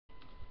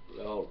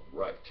All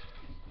right.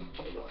 I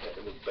had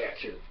to move back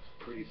here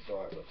pretty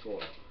far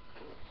before.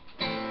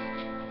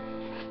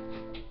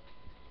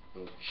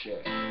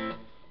 Okay.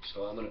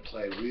 So I'm going to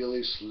play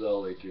really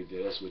slowly through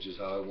this, which is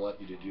how I want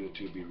you to do it,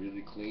 to be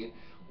really clean.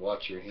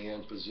 Watch your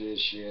hand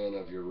position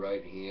of your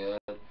right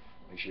hand.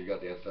 Make sure you got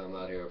that thumb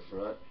out here up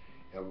front.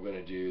 And we're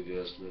going to do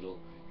this little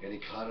an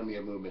economy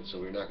of movement, so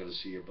we're not going to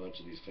see a bunch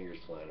of these fingers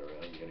flying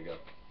around. You're going to go.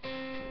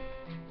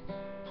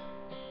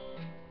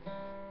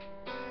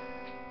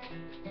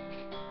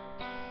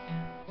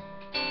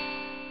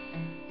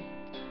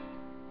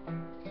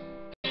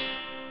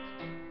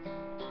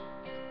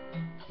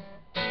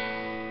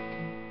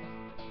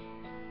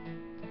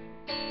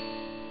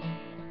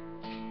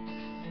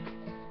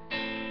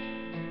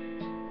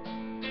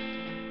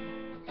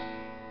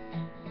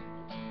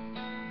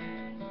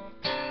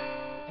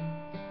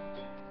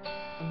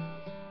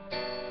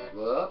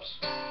 Whoops.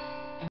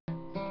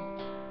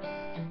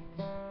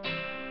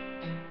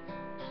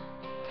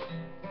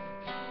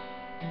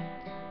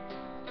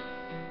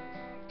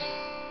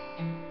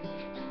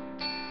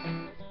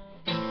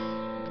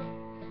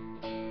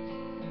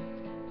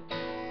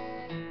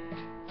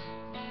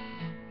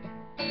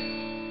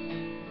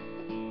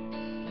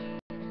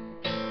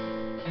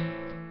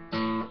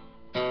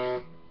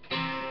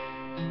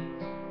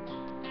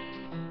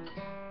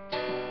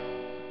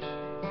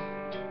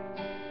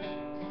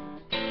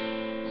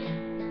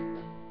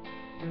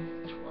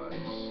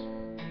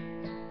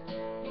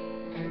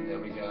 Then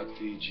we got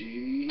the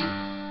G,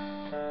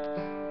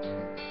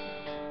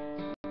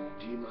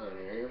 D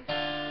minor,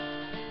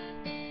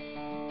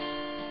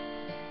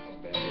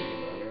 back to D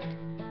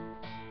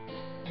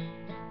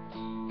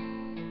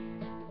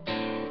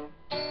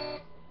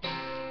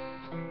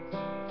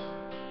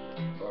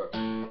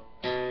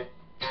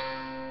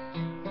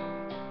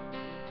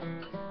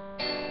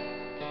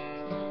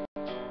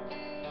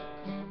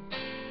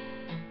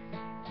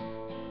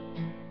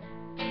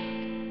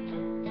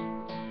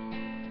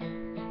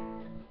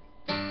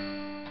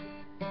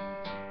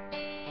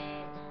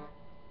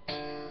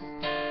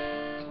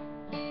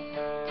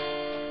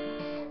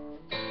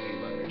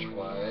minor, or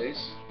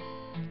twice.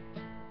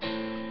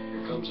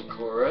 Here comes a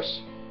chorus.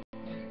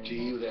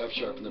 D with F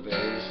sharp in the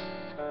bass.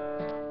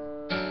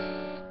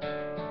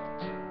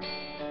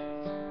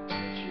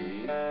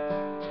 G.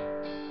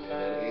 And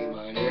then A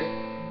minor.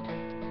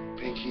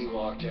 Pinky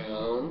walk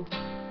down.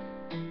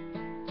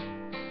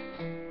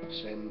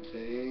 Same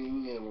thing,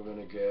 and we're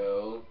going to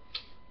go.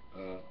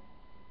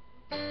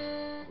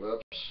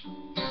 Whoops.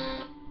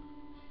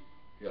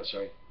 Yeah,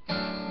 sorry.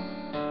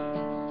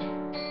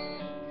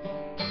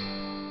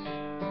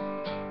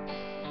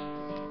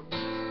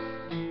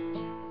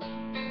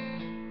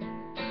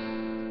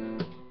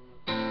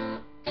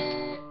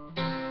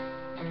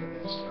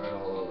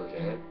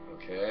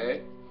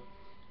 Okay.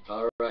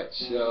 All right.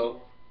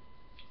 So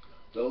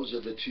those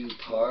are the two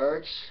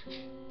parts,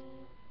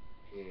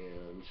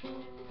 and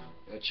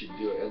that should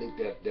do it. I think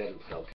that'll help.